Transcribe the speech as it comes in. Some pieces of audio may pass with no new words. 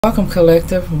Welcome,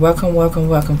 collective. Welcome, welcome,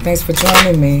 welcome. Thanks for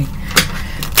joining me.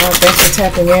 Thanks for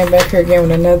tapping in back here again with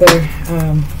another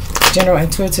general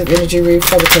intuitive energy read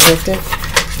for the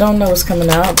collective. Don't know what's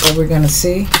coming out, but we're going to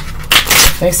see.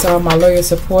 Thanks to all my loyal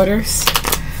supporters.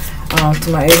 To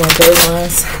my A1 day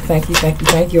ones, thank you, thank you,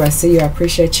 thank you. I see you. I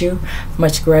appreciate you.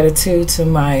 Much gratitude to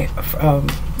my,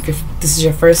 if this is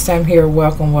your first time here,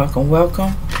 welcome, welcome,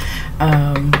 welcome.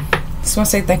 Just want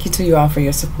to say thank you to you all for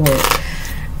your support.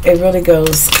 It really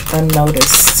goes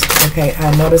unnoticed. Okay,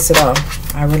 I notice it all.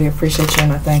 I really appreciate you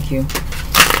and I thank you.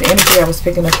 The energy I was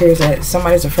picking up here is that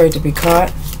somebody's afraid to be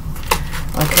caught.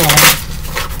 Okay,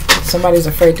 somebody's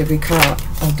afraid to be caught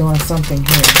of doing something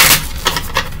here.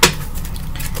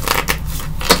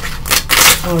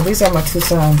 Oh, these are my two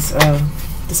sons.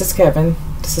 This is Kevin.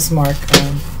 This is Mark.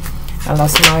 I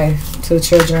lost my two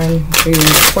children to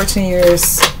 14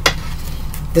 years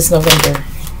this November.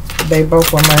 They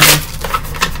both were murdered.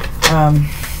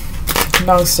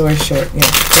 Long story short, yeah,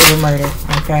 they were murdered.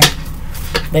 Okay,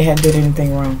 they hadn't did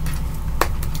anything wrong.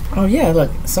 Oh yeah, look,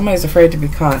 somebody's afraid to be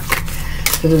caught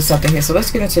to do something here. So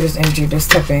let's get into this energy, this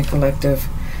tap in collective.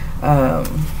 Why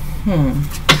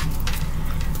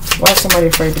is somebody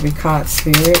afraid to be caught?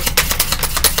 Spirit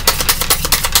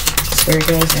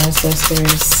guides,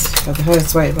 ancestors, of the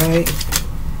highest white light.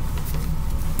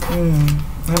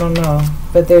 I don't know,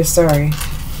 but they're sorry.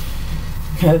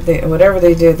 Whatever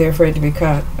they did, they're afraid to be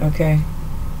caught. Okay,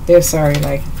 they're sorry.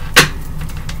 Like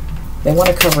they want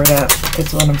to cover it up.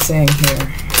 That's what I'm saying here.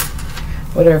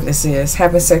 Whatever this is,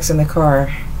 having sex in the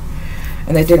car,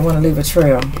 and they didn't want to leave a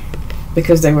trail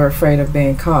because they were afraid of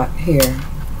being caught here.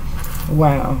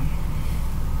 Wow.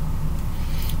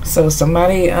 So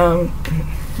somebody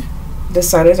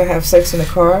decided to have sex in the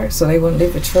car so they wouldn't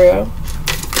leave a trail.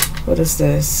 What is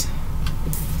this?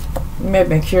 You may have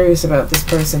been curious about this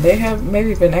person. They have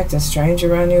maybe been acting strange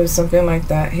around you or something like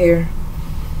that here.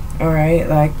 Alright,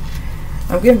 like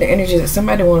I'm getting the energy that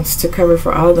somebody wants to cover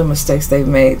for all the mistakes they've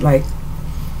made. Like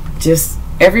just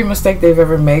every mistake they've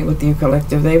ever made with you,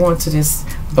 collective. They want to just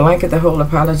blanket the whole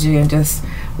apology and just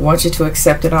want you to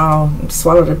accept it all and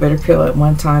swallow the bitter pill at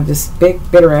one time. This big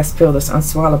bitter ass pill that's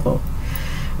unswallowable.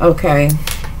 Okay.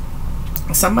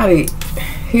 Somebody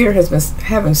here has been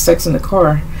having sex in the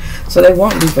car so they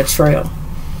won't leave a trail.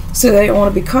 So they don't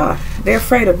want to be caught. They're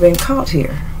afraid of being caught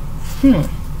here. Wow.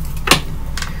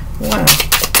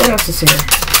 What else is here?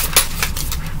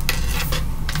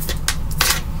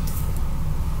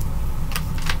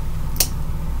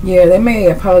 Yeah, they may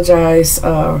apologize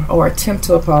or attempt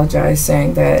to apologize,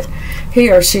 saying that he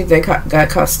or she they got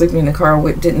caught sleeping in the car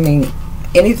with didn't mean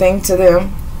anything to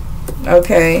them.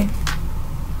 Okay.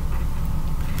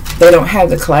 They don't have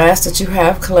the class that you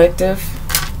have, collective.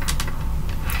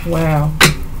 Wow.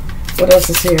 What else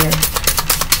is here?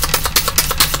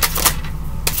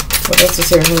 What else is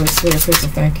here? Holy Spirit, please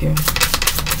and thank you.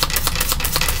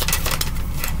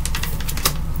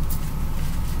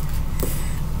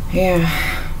 Yeah.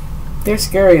 They're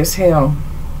scary as hell.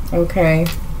 Okay.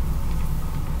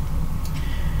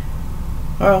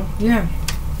 Oh, yeah.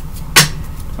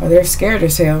 Oh, they're scared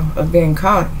as hell of being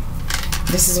caught.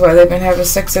 This is why they've been having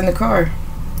sex in the car.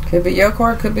 Could be your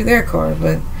car, could be their car,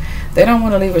 but they don't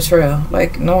want to leave a trail.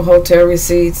 Like no hotel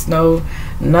receipts, no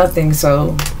nothing.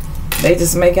 So they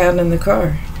just make out in the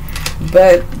car.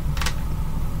 But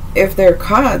if they're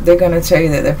caught, they're going to tell you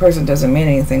that that person doesn't mean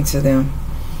anything to them.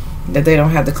 That they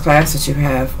don't have the class that you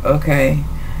have. Okay.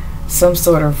 Some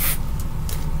sort of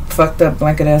fucked up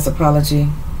blanket ass apology.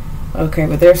 Okay,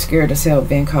 but they're scared as hell of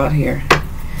being caught here.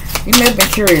 You may have been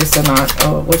curious or not,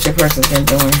 what your person's been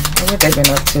doing, or what they've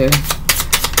been up to.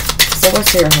 So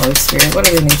what's your Holy Spirit? What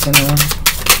do they need to know?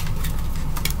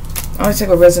 I want to take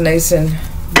a resonation,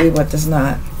 be what does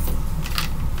not.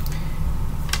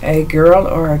 A girl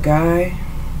or a guy?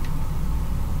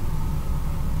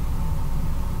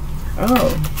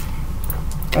 Oh,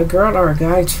 a girl or a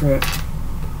guy trip.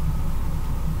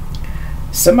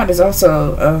 Somebody's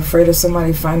also afraid of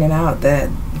somebody finding out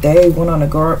that they went on a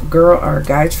girl or a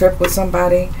guy trip with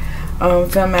somebody,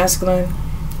 femme masculine,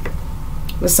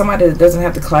 with somebody that doesn't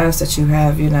have the class that you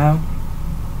have, you know.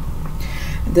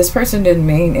 This person didn't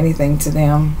mean anything to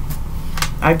them.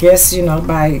 I guess, you know,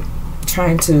 by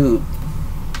trying to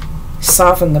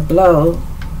soften the blow,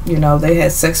 you know, they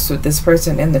had sex with this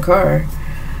person in the car,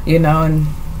 you know, and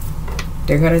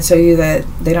they're going to tell you that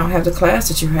they don't have the class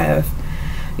that you have,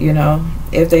 you know.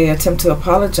 If they attempt to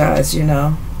apologize, you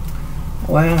know.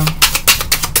 Wow.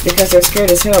 Because they're scared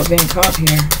as hell of being caught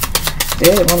here. They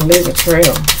didn't want to leave a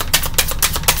trail.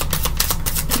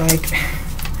 Like,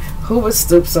 who would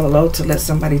stoop so low to let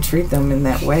somebody treat them in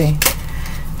that way?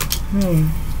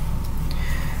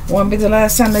 Won't be the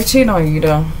last time they cheat on you,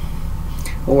 though.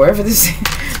 Wherever this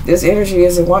this energy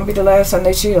is, it won't be the last time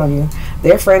they cheat on you.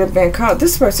 They're afraid of being caught.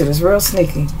 This person is real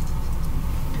sneaky.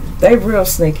 They real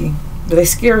sneaky. But they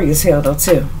scary as hell, though,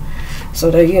 too.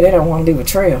 So, they don't want to leave a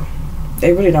trail.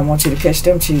 They really don't want you to catch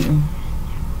them cheating.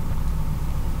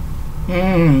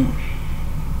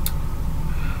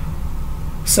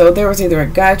 So, there was either a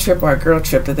guy trip or a girl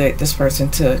trip that this person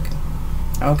took.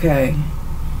 Okay.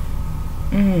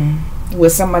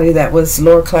 With somebody that was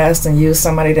lower class than you.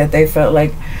 Somebody that they felt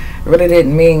like really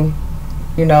didn't mean,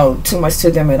 you know, too much to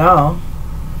them at all.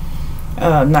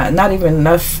 Not even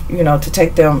enough, you know, to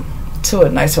take them to a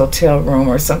nice hotel room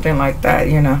or something like that,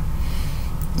 you know.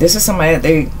 This is somebody that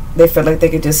they felt like they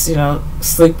could just, you know,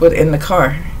 sleep with in the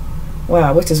car.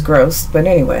 Wow, which is gross. But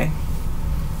anyway,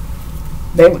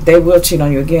 they will cheat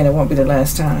on you again. It won't be the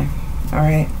last time.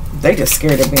 Alright? They just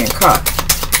scared of being caught.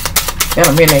 That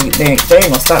don't mean they ain't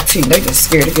gonna stop cheating. They just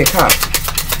scared to get caught.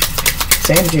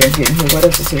 Same energy I'm getting here. What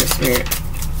else is here, Spirit?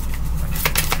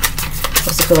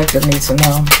 What's the collective need to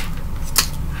know?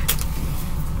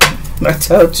 I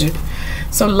told you.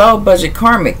 So low budget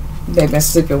karmic they've been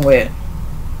sleeping with.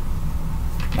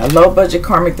 A low budget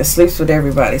karmic that sleeps with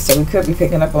everybody. So we could be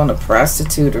picking up on a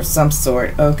prostitute or some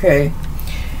sort. Okay.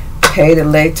 Pay to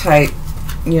lay tight,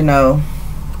 you know,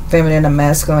 feminine and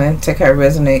masculine. Take how it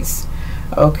resonates.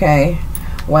 Okay.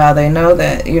 Wow, they know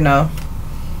that, you know,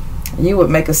 you would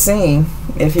make a scene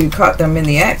if you caught them in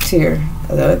the act here.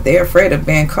 They're afraid of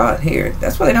being caught here.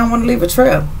 That's why they don't want to leave a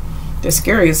trail. They're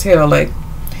scary as hell. Like,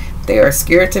 they are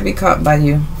scared to be caught by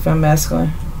you, from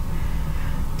masculine.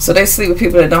 So they sleep with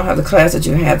people that don't have the class that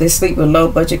you have. They sleep with low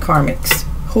budget karmics.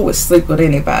 Who would sleep with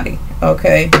anybody?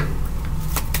 Okay.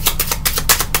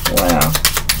 Wow.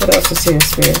 What else is here,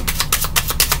 Spirit?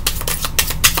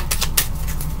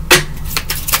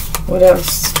 What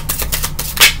else?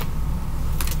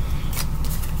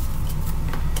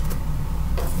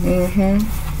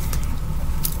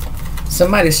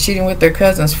 Somebody's cheating with their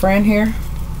cousin's friend here.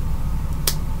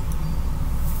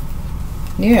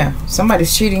 Yeah,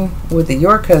 somebody's cheating with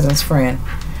your cousin's friend.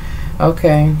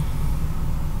 Okay.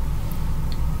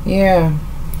 Yeah.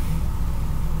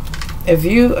 If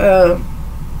you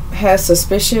had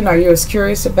suspicion or you was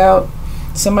curious about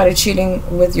somebody cheating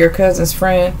with your cousin's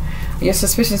friend, your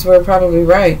suspicions were probably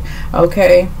right.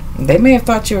 Okay. They may have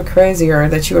thought you were crazy or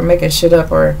that you were making shit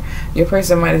up, or your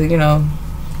person might have, you know,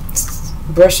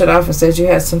 brushed it off and said you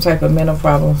had some type of mental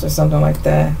problems or something like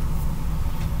that.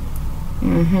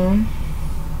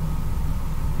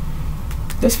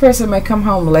 This person may come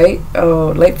home late,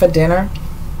 late for dinner.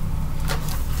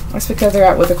 That's because they're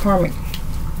out with a karmic.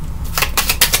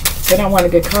 They don't want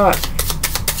to get caught.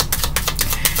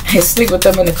 They sleep with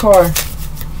them in the car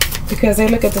because they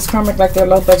look at this karmic like they're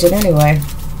low budget anyway,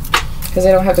 because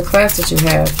they don't have the class that you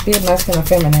have. Be a masculine or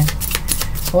feminine.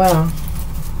 Wow.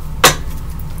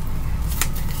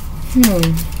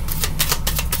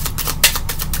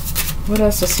 What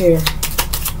else is here?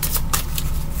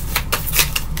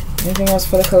 Anything else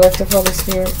for the collective, Holy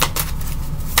Spirit?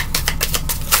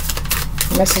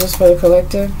 Messages for the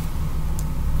collective?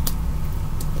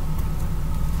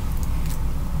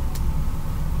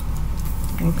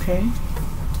 Okay.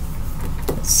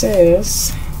 It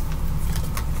says,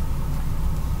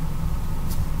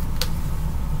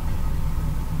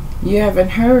 you haven't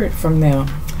heard from them.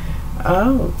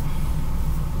 Oh.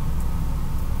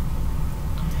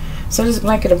 So this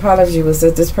blanket apology was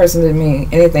that this person didn't mean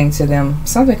anything to them.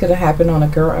 Something could have happened on a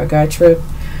girl or guy trip,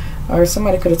 or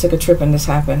somebody could have took a trip and this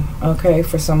happened. Okay,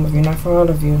 for some of you, not for all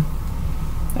of you.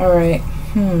 All right.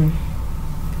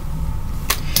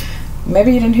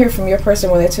 Maybe you didn't hear from your person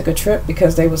when they took a trip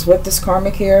because they was with this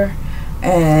karmic here,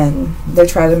 and they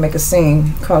tried to make a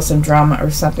scene, cause some drama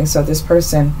or something. So this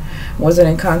person wasn't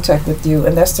in contact with you,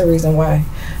 and that's the reason why.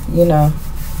 You know,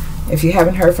 if you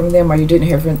haven't heard from them or you didn't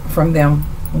hear from them,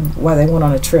 why they went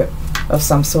on a trip of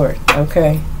some sort.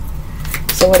 Okay.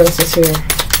 So what else is here?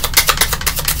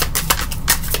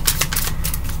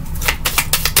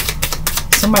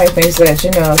 Somebody thinks that,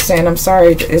 you know, saying I'm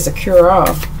sorry is a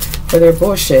cure-all for their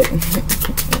bullshit.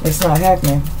 It's not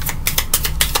happening.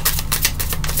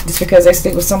 Just because they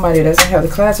sleep with somebody that doesn't have the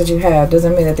class that you have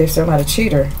doesn't mean that they're still not a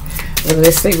cheater. Whether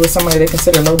they sleep with somebody they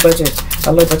consider low budget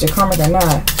karmic or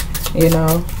not. You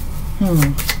know.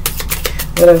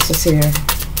 What else is here?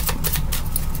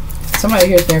 Somebody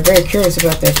here has been very curious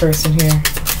about that person here.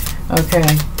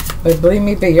 Okay. But believe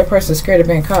me, your person is scared of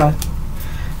being caught.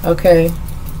 Okay.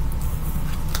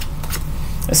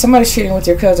 If somebody's cheating with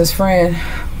your cousin's friend,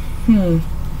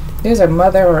 there's a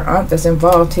mother or aunt that's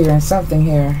involved here in something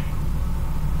here.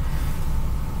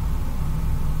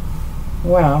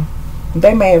 Wow.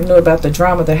 They may have knew about the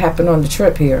drama that happened on the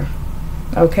trip here.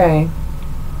 Okay.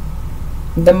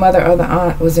 The mother or the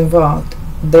aunt was involved.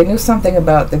 They knew something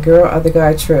about the girl or the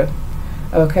guy trip.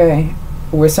 Okay.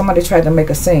 Where somebody tried to make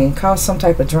a scene, cause some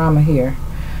type of drama here.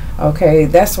 Okay.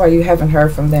 That's why you haven't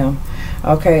heard from them.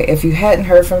 Okay. If you hadn't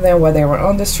heard from them while they were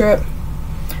on this trip,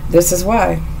 this is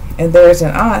why. And there's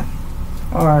an aunt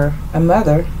or a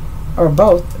mother or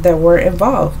both that were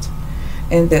involved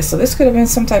in this. So this could have been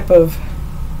some type of,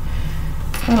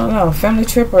 I don't know, family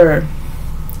trip or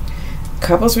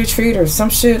couples retreat or some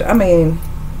shit. I mean,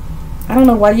 I don't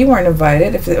know why you weren't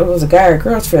invited if it was a guy or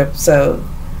girl trip. So,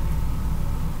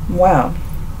 wow.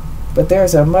 But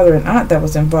there's a mother and aunt that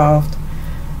was involved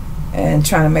and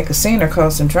trying to make a scene or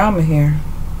cause some drama here.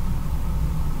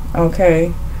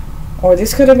 Okay. Or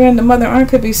this could have been the mother and aunt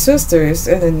could be sisters,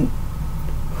 and then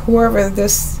whoever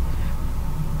this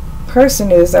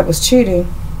person is that was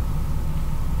cheating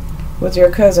with your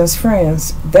cousin's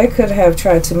friends, they could have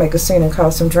tried to make a scene and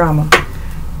cause some drama.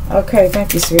 Okay,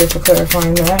 thank you, Spirit, for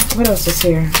clarifying that. What else is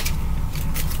here?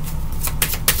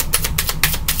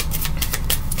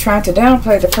 Trying to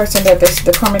downplay the person that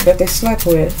the karmic that they slept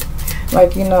with.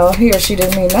 Like, you know, he or she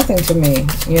didn't mean nothing to me,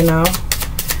 you know.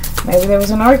 Maybe there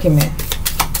was an argument.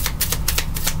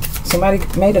 Somebody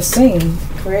made a scene,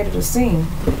 created a scene.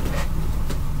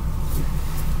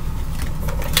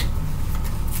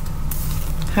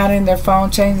 Hiding their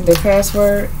phone, changing their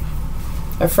password,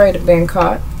 afraid of being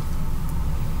caught.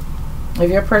 If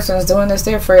your person is doing this,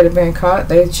 they're afraid of being caught.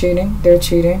 They're cheating.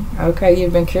 Okay,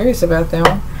 you've been curious about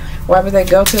them. Why would they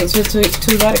go to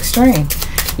that extreme?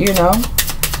 You know,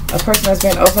 a person that's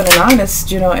been open and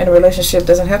honest, you know, in a relationship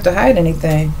doesn't have to hide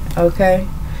anything. Okay,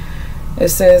 it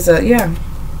says, yeah,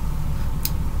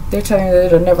 they're telling you that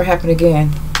it'll never happen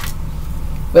again,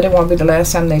 but it won't be the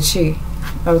last time they cheat.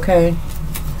 Okay,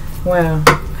 wow.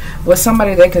 With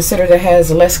somebody they consider that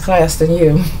has less class than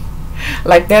you.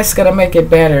 Like, that's going to make it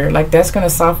better. Like, that's going to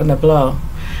soften the blow.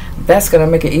 That's going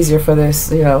to make it easier for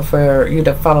this, you know, for you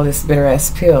to follow this bitter ass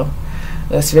pill.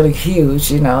 That's really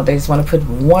huge, you know. They just want to put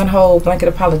one whole blanket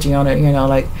apology on it, you know,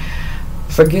 like,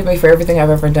 forgive me for everything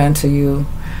I've ever done to you.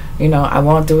 You know, I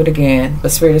won't do it again. But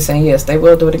Spirit is saying, yes, they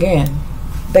will do it again.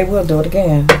 They will do it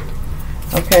again.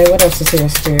 Okay, what else is here,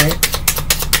 Spirit?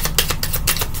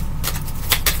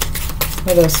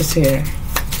 What else is here?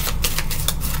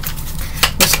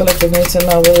 This collective needs to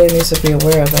know what it needs to be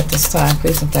aware of at this time.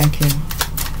 Please and thank you.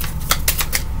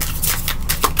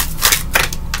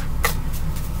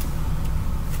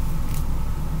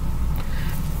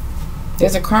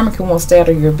 There's a karmic who wants to stay out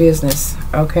of your business,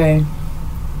 okay?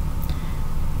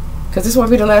 Because this won't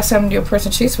be the last time your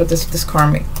person cheats with this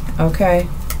karmic, okay?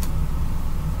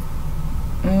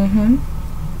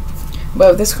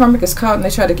 But if this karmic is caught and they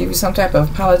try to give you some type of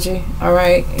apology, all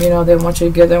right, you know, they want you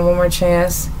to give them one more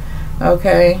chance,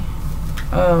 okay?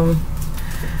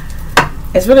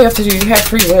 It's really up to you. You have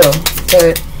free will,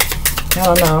 but I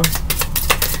don't know.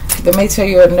 They may tell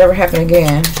you it'll never happen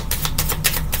again.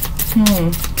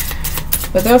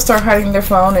 But they'll start hiding their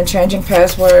phone and changing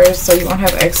passwords so you won't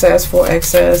have full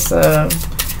access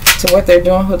to what they're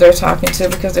doing, who they're talking to,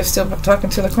 because they're still talking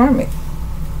to the karmic.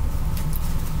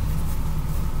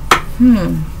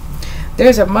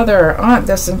 There's a mother or aunt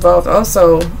that's involved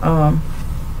also,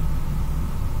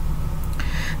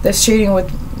 that's cheating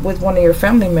with one of your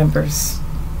family members.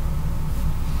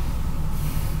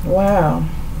 Wow.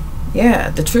 Yeah,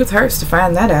 the truth hurts to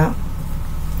find that out.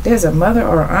 There's a mother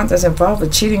or aunt that's involved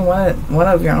with cheating one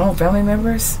of your own family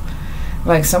members.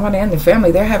 Like somebody in the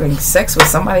family, they're having sex with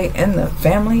somebody in the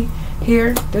family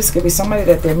here. This could be somebody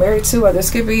that they're married to, or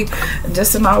this could be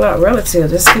just an all-out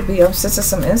relative. This could be, I'm sensing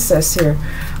some incest here.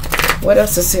 What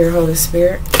else is here, Holy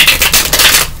Spirit?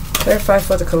 Clarify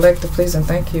for the collective, please, and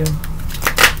thank you.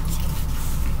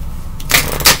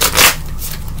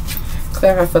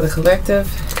 Clarify for the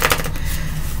collective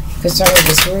concerning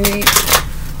this read.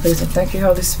 Please and thank you,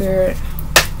 Holy Spirit.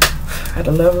 Out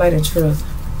of love, light, and truth.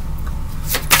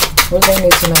 What do they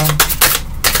need to know?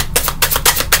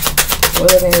 What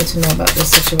do they need to know about this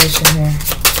situation here?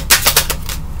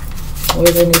 What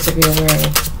do they need to be aware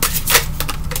of?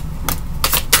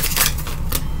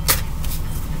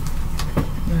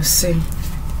 Let's see.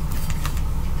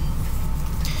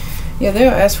 Yeah,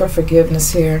 they'll ask for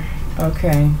forgiveness here.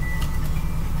 Okay.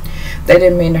 They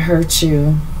didn't mean to hurt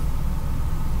you.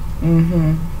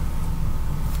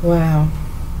 Wow.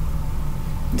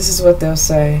 This is what they'll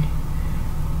say.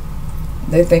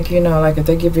 They think, you know, like if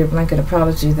they give you a blanket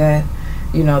apology that,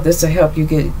 you know, this will help you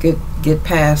get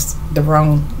past the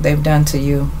wrong they've done to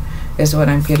you, is what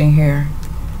I'm getting here.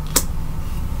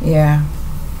 Yeah.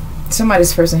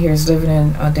 Somebody's person here is living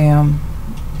in a damn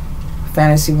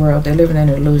fantasy world. They're living in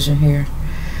an illusion here.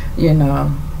 You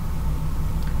know,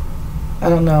 I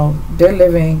don't know. They're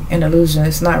living an illusion.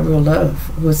 It's not real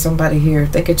love with somebody here.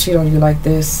 They could cheat on you like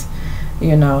this,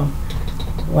 you know.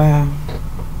 Wow.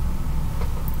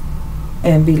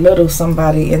 And belittle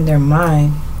somebody in their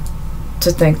mind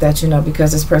to think that, you know,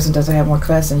 because this person doesn't have more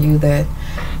class than you, that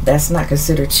that's not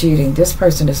considered cheating. This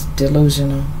person is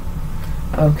delusional.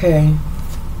 Okay.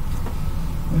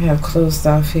 We have closed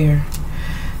off here.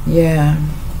 Yeah.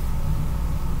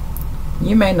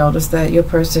 You may notice that your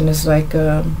person is like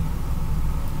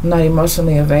not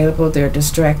emotionally available. They're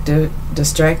distracted.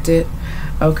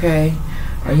 Okay.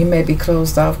 Or you may be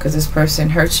closed off because this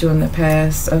person hurt you in the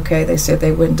past. Okay. They said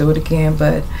they wouldn't do it again,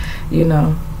 but, you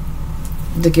know,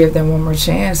 to give them one more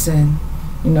chance, and,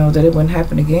 you know, that it wouldn't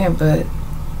happen again, but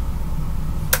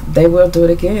they will do it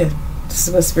again. This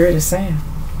is what Spirit is saying.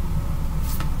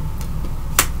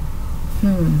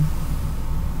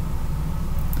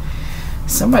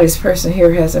 Somebody's person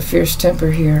here has a fierce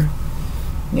temper here.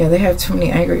 Yeah, they have too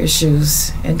many anger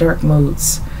issues and dark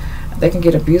moods. They can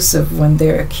get abusive when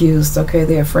they're accused. Okay,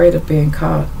 they're afraid of being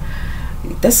caught.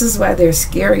 This is why they're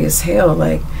scary as hell.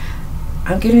 Like,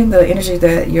 I'm getting the energy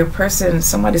that your person,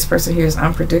 somebody's person here is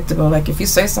unpredictable. Like, if you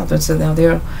say something to them,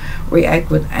 they'll react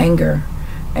with anger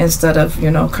instead of,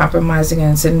 you know, compromising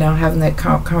and sitting down having that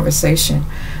conversation,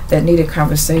 that needed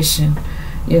conversation,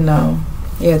 you know.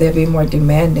 Yeah, they'll be more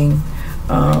demanding,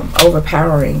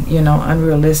 overpowering, you know,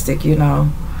 unrealistic, you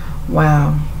know.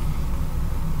 Wow.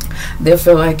 They'll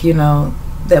feel like, you know,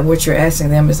 that what you're asking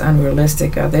them is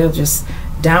unrealistic, or they'll just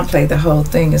downplay the whole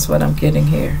thing is what I'm getting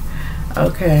here.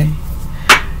 Okay.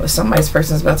 Well, somebody's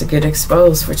person is about to get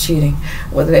exposed for cheating,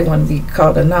 whether they want to be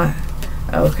caught or not.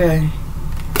 Okay.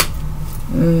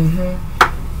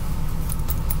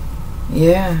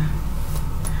 Yeah.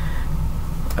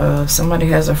 Somebody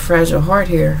has a fragile heart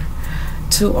here,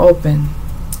 too open,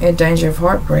 in danger of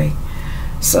heartbreak.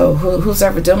 So who's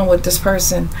ever dealing with this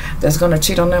person that's going to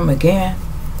cheat on them again,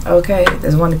 okay,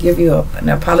 that's want to give you an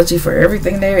apology for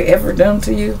everything they ever done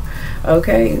to you,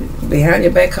 okay, behind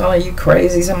your back calling you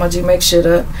crazy, somebody you make shit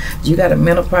up, you got a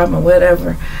mental problem or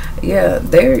whatever. Yeah,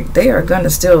 they are going to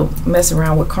still mess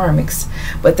around with karmics,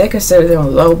 but they consider them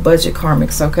low budget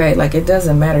karmics. Okay, like, it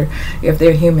doesn't matter if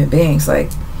they're human beings, like,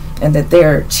 and that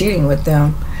they're cheating with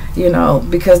them, you know,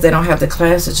 because they don't have the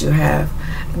class that you have.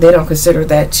 They don't consider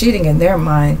that cheating in their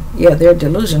mind. Yeah, they're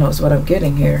delusional is what I'm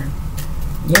getting here.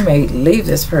 You may leave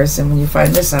this person when you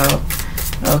find this out.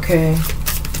 Okay.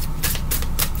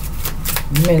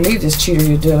 You may leave this cheater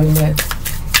you're dealing with.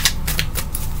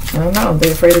 I don't know.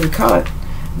 They're afraid to be caught.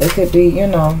 They could be, you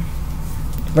know,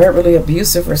 verbally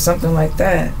abusive or something like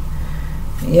that.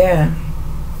 Yeah.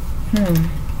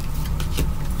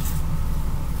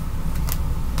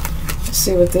 Let's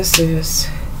see what this is.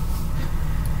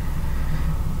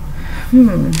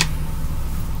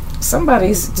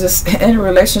 Somebody's just in a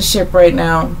relationship right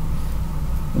now,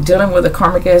 dealing with a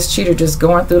karmic ass cheater, just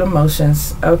going through the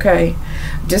motions. Okay,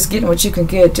 just getting what you can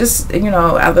get, just, you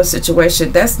know, out of the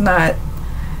situation. That's not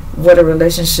what a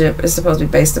relationship is supposed to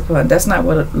be based upon. That's not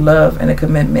what a love and a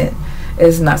commitment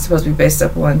is not supposed to be based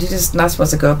upon. You're just not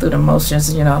supposed to go through the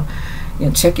motions, you know,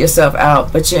 check yourself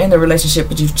out. But you're in the relationship,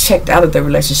 but you've checked out of the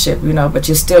relationship, you know, but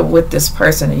you're still with this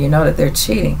person and you know that they're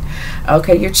cheating.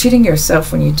 Okay, you're cheating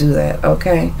yourself when you do that.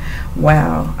 Okay,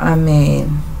 wow. I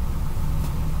mean,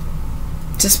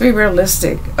 just be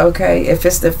realistic. Okay,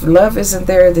 if love isn't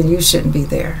there, then you shouldn't be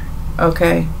there.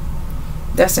 Okay,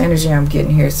 that's the energy I'm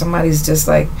getting here. Somebody's just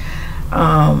like,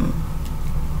 I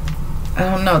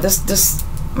don't know, this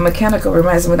mechanical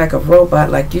reminds me like a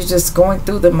robot. Like, you're just going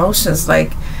through the motions,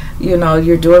 like, you know,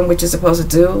 you're doing what you're supposed to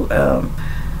do,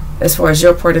 as far as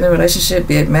your part in the relationship,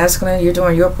 be it masculine, you're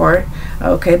doing your part.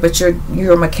 Okay, but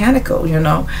you're mechanical, you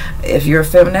know. If you're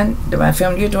feminine,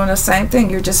 you're doing the same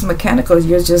thing. You're just mechanical.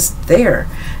 You're just there,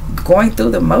 going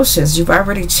through the motions. You've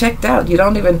already checked out. You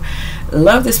don't even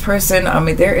love this person. I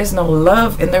mean, there is no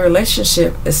love in the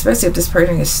relationship, especially if this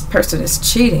person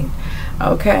is cheating.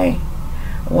 Okay,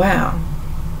 wow.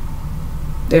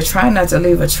 They're trying not to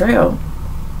leave a trail.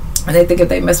 And they think if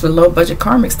they mess with low budget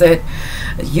karmics that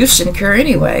you shouldn't care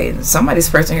anyway. And somebody's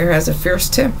person here has a fierce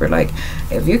temper. Like,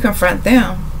 if you confront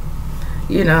them,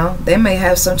 you know, they may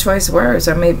have some choice words,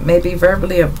 or may be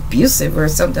verbally abusive or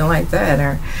something like that,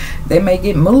 or they may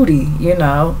get moody, you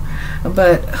know.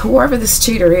 But whoever this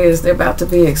cheater is, they're about to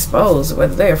be exposed,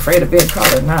 whether they're afraid of being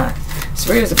caught or not.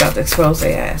 Spirit is about to expose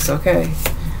their ass. Okay,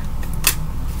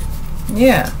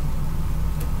 yeah.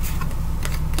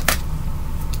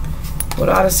 With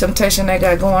all the temptation they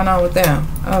got going on with them,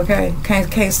 okay,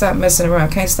 can't stop messing around,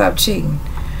 can't stop cheating.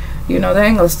 You know, they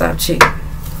ain't gonna stop cheating.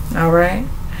 All right.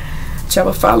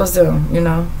 Trouble follows them, you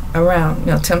know, around, you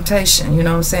know, temptation, you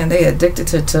know what I'm saying? They addicted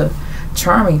to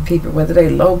charming people, whether they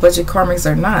low budget karmics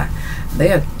or not.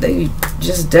 They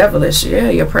just devilish. Yeah,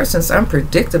 your person's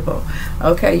unpredictable.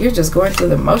 Okay, you're just going through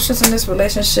the motions in this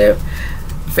relationship.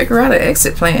 Figure out an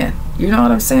exit plan. You know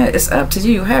what I'm saying? It's up to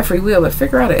you. You have free will, but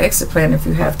figure out an exit plan if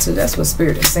you have to. That's what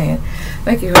Spirit is saying.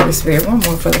 Thank you, Holy Spirit. One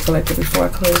more for the collective before I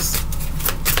close.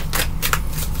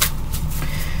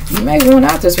 You may want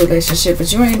out this relationship,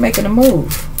 but you ain't making a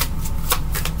move.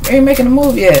 You ain't making a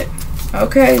move yet.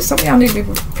 Okay, some of y'all need to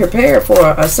be prepared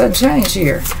for a sudden change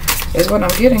here, is what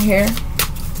I'm getting here.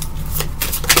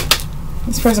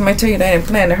 This person may tell you they didn't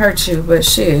plan to hurt you, but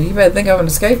shit, you better think of an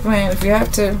escape plan if you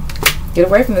have to. Get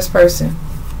away from this person.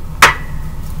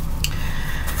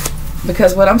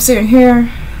 Because what I'm seeing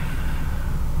here,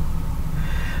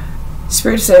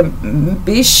 Spirit said,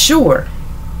 be sure,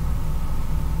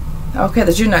 okay,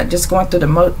 that you're not just going through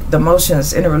the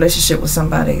motions in a relationship with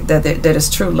somebody, that is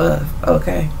true love.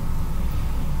 Okay,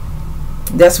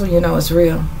 that's when you know it's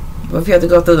real. But if you have to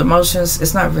go through the motions,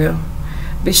 it's not real.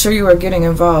 Be sure you are getting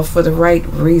involved for the right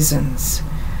reasons,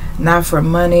 not for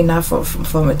money, not for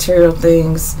material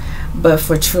things, but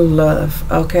for true love.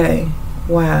 Okay,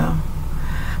 wow.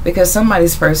 Because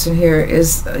somebody's person here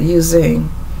is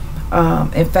using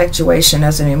infatuation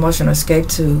as an emotional escape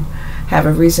to have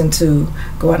a reason to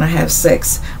go out and have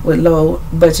sex with low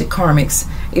budget karmics,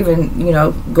 even, you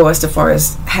know, go as far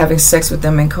as having sex with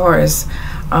them in cars,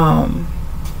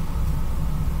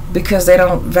 because they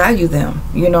don't value them.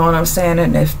 You know what I'm saying?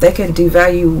 And if they can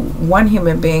devalue one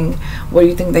human being, what do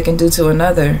you think they can do to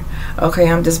another? Okay,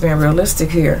 I'm just being realistic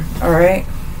here. All right,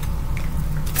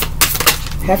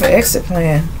 have an exit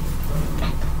plan.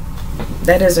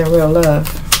 That isn't real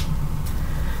love.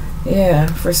 Yeah,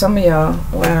 for some of y'all,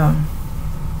 wow,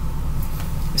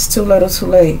 it's too little too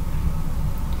late.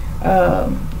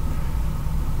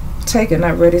 Take it,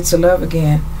 not ready to love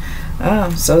again.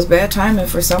 So it's bad timing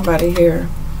for somebody here.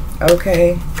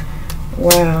 Okay,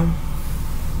 wow.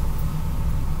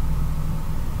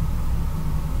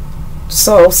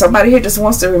 So somebody here just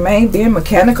wants to remain being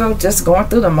mechanical, just going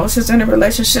through the motions in a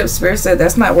relationship. Spirit said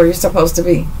that's not where you're supposed to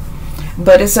be.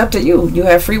 But it's up to you. You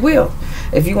have free will.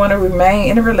 If you want to remain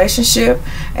in a relationship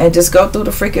and just go through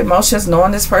the freaking motions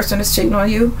knowing this person is cheating on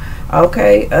you,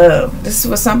 okay, this is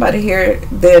what somebody here,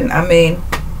 then, I mean,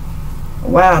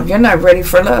 wow, you're not ready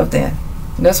for love then.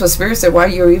 That's what Spirit said, why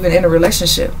you're even in a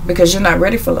relationship, because you're not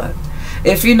ready for love.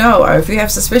 If you know, or if you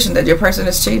have suspicion that your person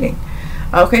is cheating,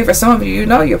 okay, for some of you, you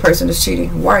know your person is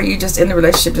cheating. Why are you just in the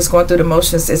relationship, just going through the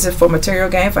motions? Is it for material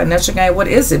gain, financial gain? What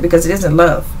is it? Because it isn't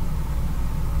love.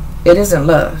 It isn't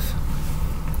love.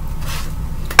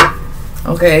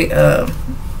 Okay,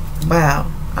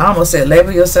 wow. I almost said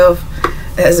label yourself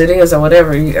as it is or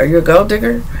whatever. Are you a gold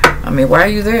digger? I mean, why are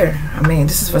you there? I mean,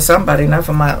 this is for somebody, not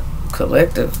for my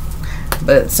collective,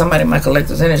 but somebody in my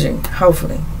collective's energy,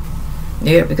 hopefully.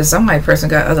 Yeah, because somebody person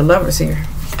got other lovers here,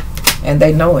 and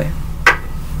they know it.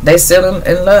 They still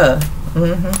in love,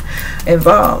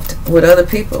 involved with other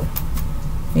people.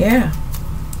 Yeah,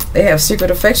 they have secret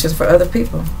affections for other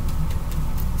people.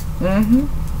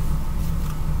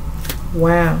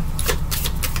 Wow.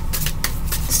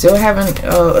 Still having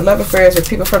love affairs with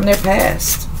people from their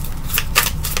past.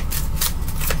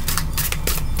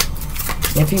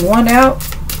 If you want out,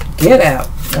 get out.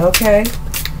 Okay.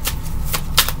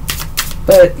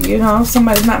 But, you know,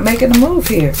 somebody's not making a move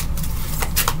here.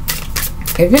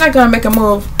 If you're not going to make a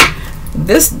move,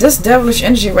 this devilish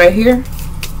energy right here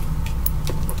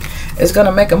is going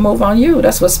to make a move on you.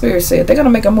 That's what Spirit said. They're going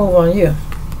to make a move on you.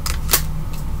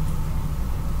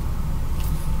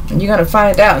 And you're going to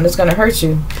find out, and it's going to hurt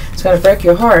you. It's going to break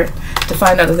your heart to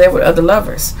find out that they're with other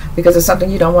lovers, because it's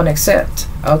something you don't want to accept.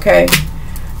 Okay?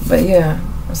 But yeah,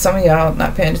 some of y'all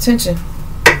not paying attention.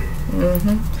 You're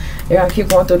going to keep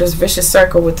going through this vicious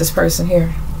circle with this person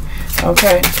here.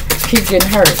 Okay? Keep getting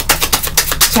hurt.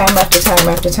 Time after time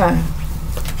after time.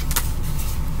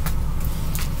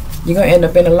 You're going to end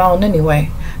up being alone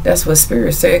anyway. That's what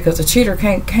Spirit said, because a cheater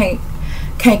can't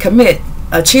commit.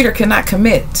 A cheater cannot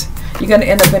commit. You're going to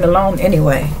end up being alone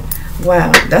anyway.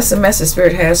 Wow. That's the message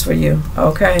Spirit has for you.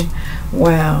 Okay?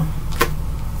 Wow.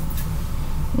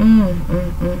 You're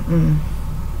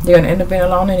going to end up being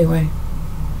alone anyway.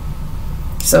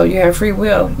 So you have free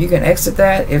will. You can exit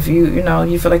that if you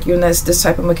feel like you're in this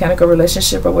type of mechanical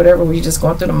relationship or whatever, where you're just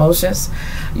going through the motions.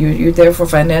 You're there for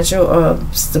financial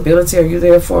stability, or you're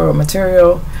there for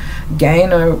material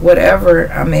gain or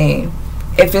whatever. I mean,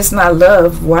 if it's not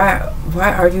love, why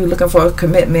are you looking for a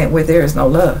commitment where there is no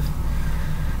love?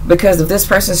 Because if this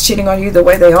person's cheating on you the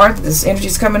way they are, this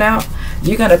energy's coming out,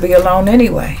 you're going to be alone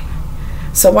anyway.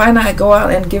 So why not go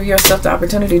out and give yourself the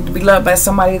opportunity to be loved by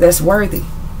somebody that's worthy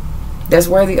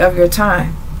of your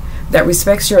time, that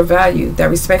respects your value, that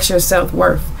respects your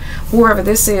self-worth. Whoever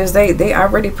this is, they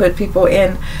already put people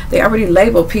in, they already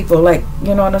label people like,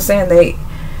 you know what I'm saying,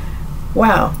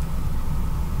 wow,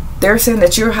 they're saying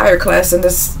that you're higher class than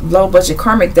this low budget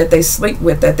karmic that they sleep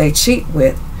with, that they cheat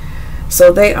with.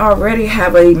 So they already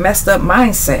have a messed up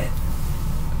mindset.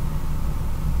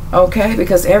 Okay,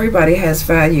 because everybody has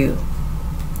value,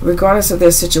 regardless of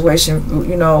their situation,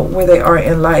 you know, where they are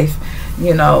in life.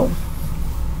 You know,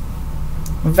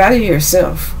 value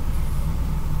yourself.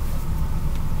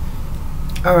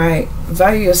 All right,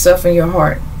 value yourself in your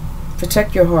heart.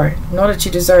 Protect your heart. Know that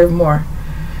you deserve more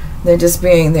than just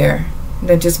being there,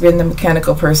 than just being the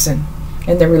mechanical person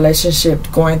in the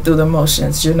relationship, going through the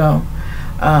motions, you know,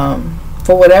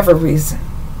 for whatever reason.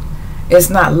 It's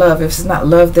not love. If it's not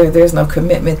love, there's no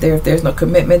commitment there. If there's no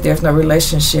commitment, there's no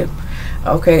relationship.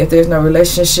 Okay, if there's no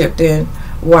relationship, then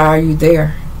why are you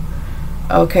there?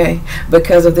 Okay,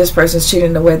 because if this person's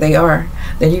cheating the way they are,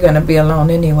 then you're going to be alone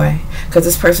anyway, because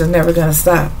this person's never going to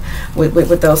stop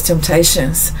with those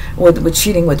temptations, with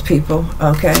cheating with people.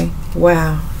 Okay,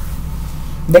 wow.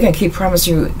 They're going to keep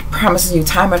promising you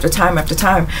time after time after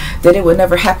time that it will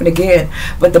never happen again.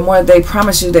 But the more they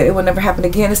promise you that it will never happen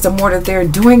again, it's the more that they're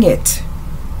doing it.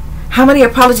 How many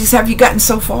apologies have you gotten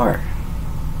so far?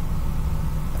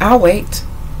 I'll wait.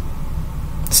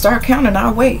 Start counting.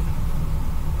 I'll wait.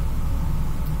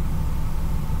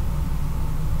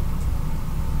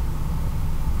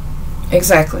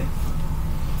 Exactly.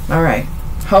 All right.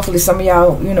 Hopefully some of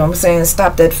y'all, you know what I'm saying,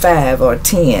 stopped at 5 or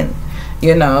 10.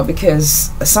 You know,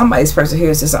 because somebody's person here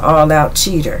is just an all-out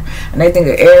cheater, and they think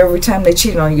that every time they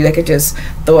cheat on you, they could just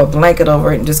throw a blanket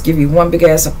over it and just give you one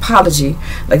big-ass apology,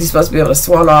 like you're supposed to be able to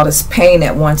swallow all this pain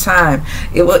at one time.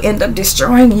 It will end up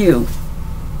destroying you,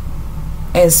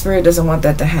 and Spirit doesn't want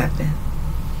that to happen.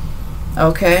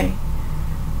 Okay?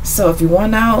 So if you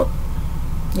want out,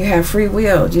 you have free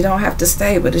will. You don't have to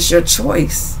stay, but it's your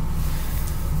choice.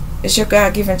 It's your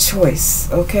God-given choice.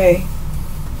 Okay?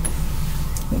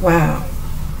 Wow.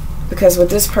 Because with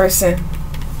this person,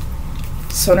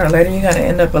 sooner or later you're going to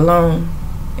end up alone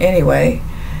anyway.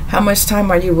 How much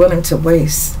time are you willing to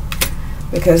waste?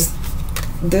 Because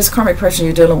this karmic person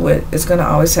you're dealing with is going to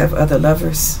always have other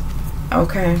lovers.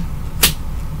 Okay?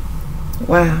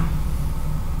 Wow.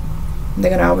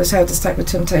 They're going to always have this type of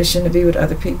temptation to be with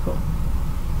other people.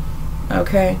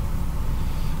 Okay?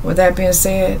 With that being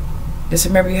said, just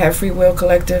remember you have free will,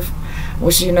 collective.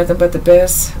 Wishing you nothing but the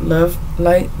best. Love,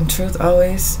 light, and truth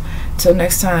always. Till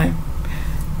next time.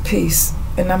 Peace.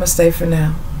 And namaste for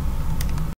now.